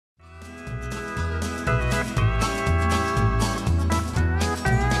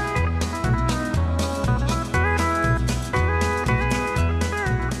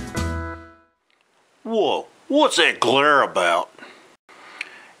Whoa, what's that glare about?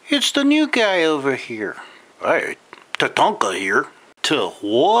 It's the new guy over here. Hey, Tatonka here. To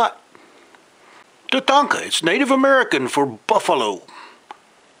what? Tatonka, it's Native American for buffalo.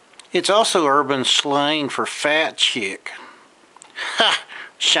 It's also urban slang for fat chick. Ha!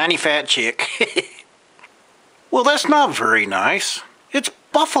 Shiny fat chick. Well, that's not very nice. It's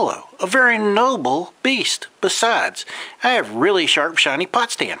buffalo, a very noble beast. Besides, I have really sharp, shiny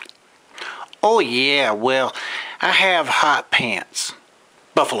pot stand. Oh yeah, well, I have hot pants.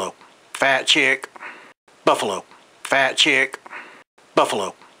 Buffalo, fat chick. Buffalo, fat chick.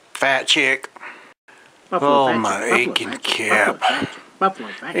 Buffalo, fat chick. Oh, my aching cap.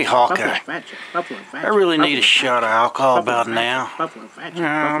 Hey, Hawkeye, I really need a shot of alcohol about now.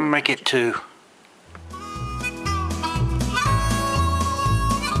 I'll make it 2.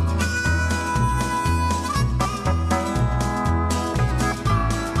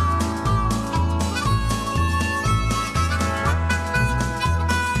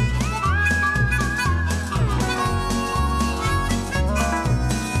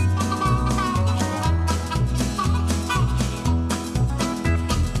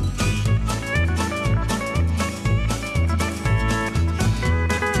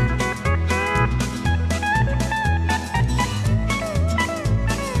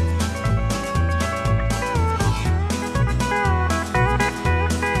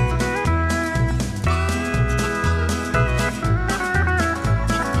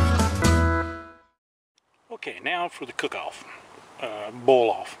 Okay, now for the cook-off,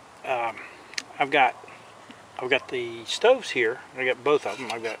 boil-off. I've got the stoves here. I got both of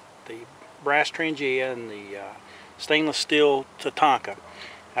them. I've got the brass Trangia and the stainless steel Tatonka.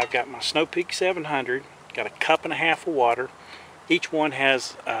 I've got my Snow Peak 700. Got a cup and a half of water. Each one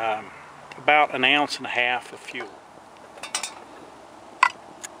has about 1.5 ounces of fuel.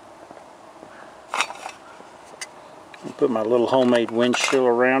 I'll put my little homemade windshield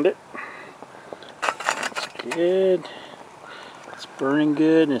around it. Good. It's burning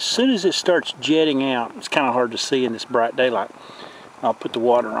good, and as soon as it starts jetting out, it's kind of hard to see in this bright daylight, I'll put the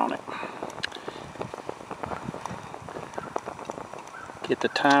water on it. Get the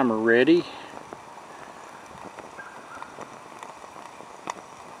timer ready.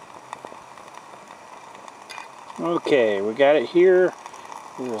 Okay, we got it here.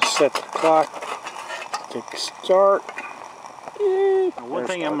 We'll set the clock to start. One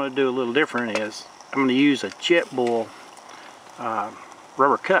thing I'm going to do a little different is I'm going to use a JetBoil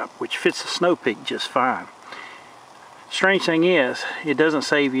rubber cup, which fits the Snow Peak just fine. Strange thing is, it doesn't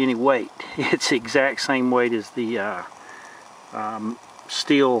save you any weight. It's the exact same weight as the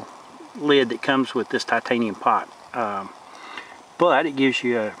steel lid that comes with this titanium pot. But it gives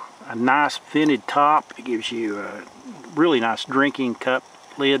you a nice vented top. It gives you a really nice drinking cup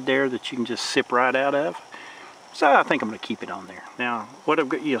lid there that you can just sip right out of. So I think I'm going to keep it on there. Now, what I've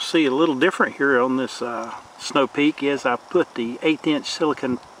got, you'll see a little different here on this Snow Peak is I put the 1/8"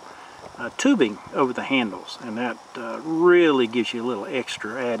 silicone tubing over the handles, and that really gives you a little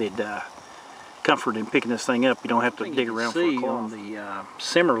extra added comfort in picking this thing up. You don't have to dig around for a claw. On the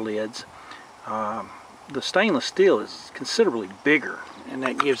simmer lids, the stainless steel is considerably bigger, and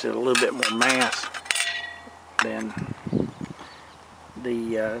that gives it a little bit more mass than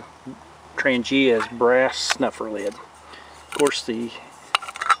the Trangia's brass snuffer lid. Of course, the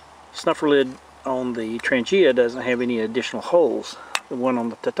snuffer lid on the Trangia doesn't have any additional holes. The one on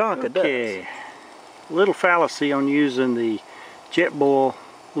the Tatonka does. Okay, little fallacy on using the JetBoil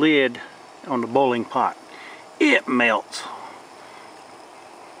lid on the boiling pot. It melts.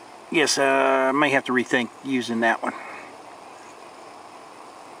 Yes, I may have to rethink using that one.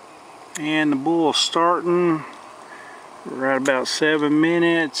 And the boil's starting. Right about 7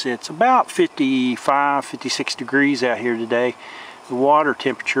 minutes. It's about 55, 56 degrees out here today. The water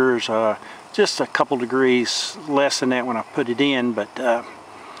temperature is just a couple degrees less than that when I put it in, but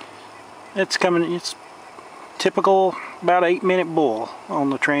it's coming. It's typical about 8-minute boil on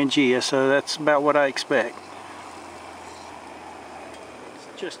the Trangia, so that's about what I expect.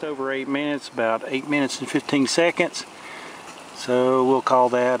 It's just over 8 minutes, about 8 minutes and 15 seconds. So we'll call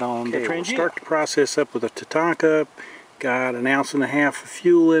that on the Trangia. We'll start the process up with a Tatonka. Got 1.5 ounces of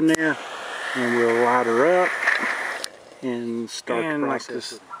fuel in there, and we'll light her up and start the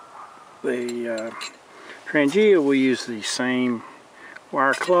process. Like the Trangia, we'll use the same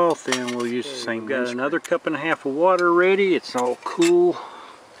wire cloth, and we'll use the same. We've got another 1.5 cups of water ready. It's all cool,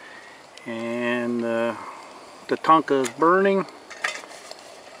 and the Tatonka is burning.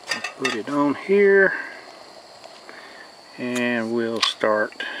 Put it on here, and we'll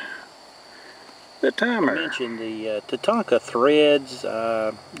start the timer. I mentioned the Tatonka threads,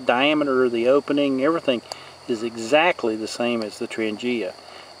 diameter of the opening, everything is exactly the same as the Trangia.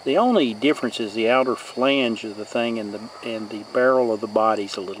 The only difference is the outer flange of the thing and the barrel of the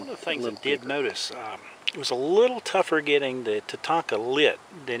body's a little. One of the things I did notice, it was a little tougher getting the Tatonka lit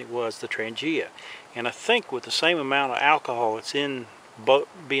than it was the Trangia, and I think with the same amount of alcohol it's in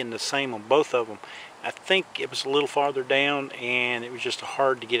being the same on both of them, I think it was a little farther down and it was just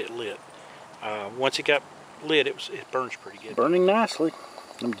hard to get it lit. Once it got lit, it burns pretty good. Burning nicely.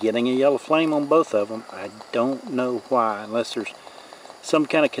 I'm getting a yellow flame on both of them. I don't know why, unless there's some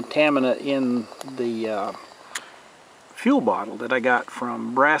kind of contaminant in the fuel bottle that I got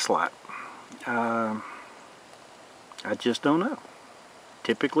from Brasslight. I just don't know.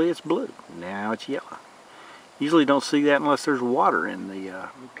 Typically it's blue. Now it's yellow. Usually don't see that unless there's water in the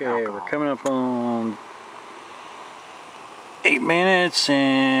okay, alcohol. We're coming up on 8 minutes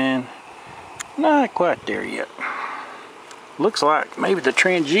and not quite there yet. Looks like maybe the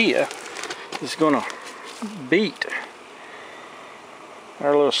Trangia is going to beat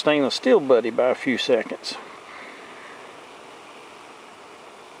our little stainless steel buddy by a few seconds.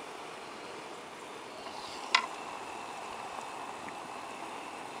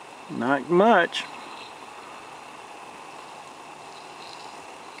 Not much.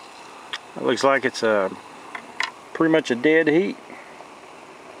 It looks like it's pretty much a dead heat.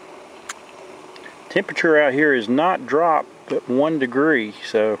 Temperature out here is not dropped but 1 degree,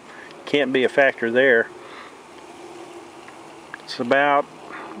 so can't be a factor there. It's about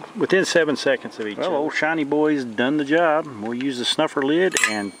within 7 seconds of each other. Well, old shiny boy's done the job. We'll use the snuffer lid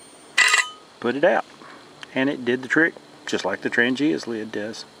and put it out. And it did the trick, just like the Trangia's lid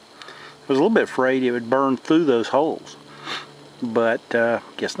does. I was a little bit afraid it would burn through those holes, but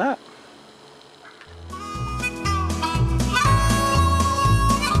guess not.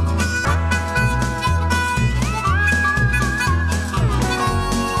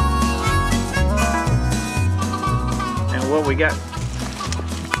 What we got.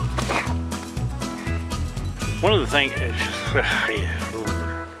 One of the things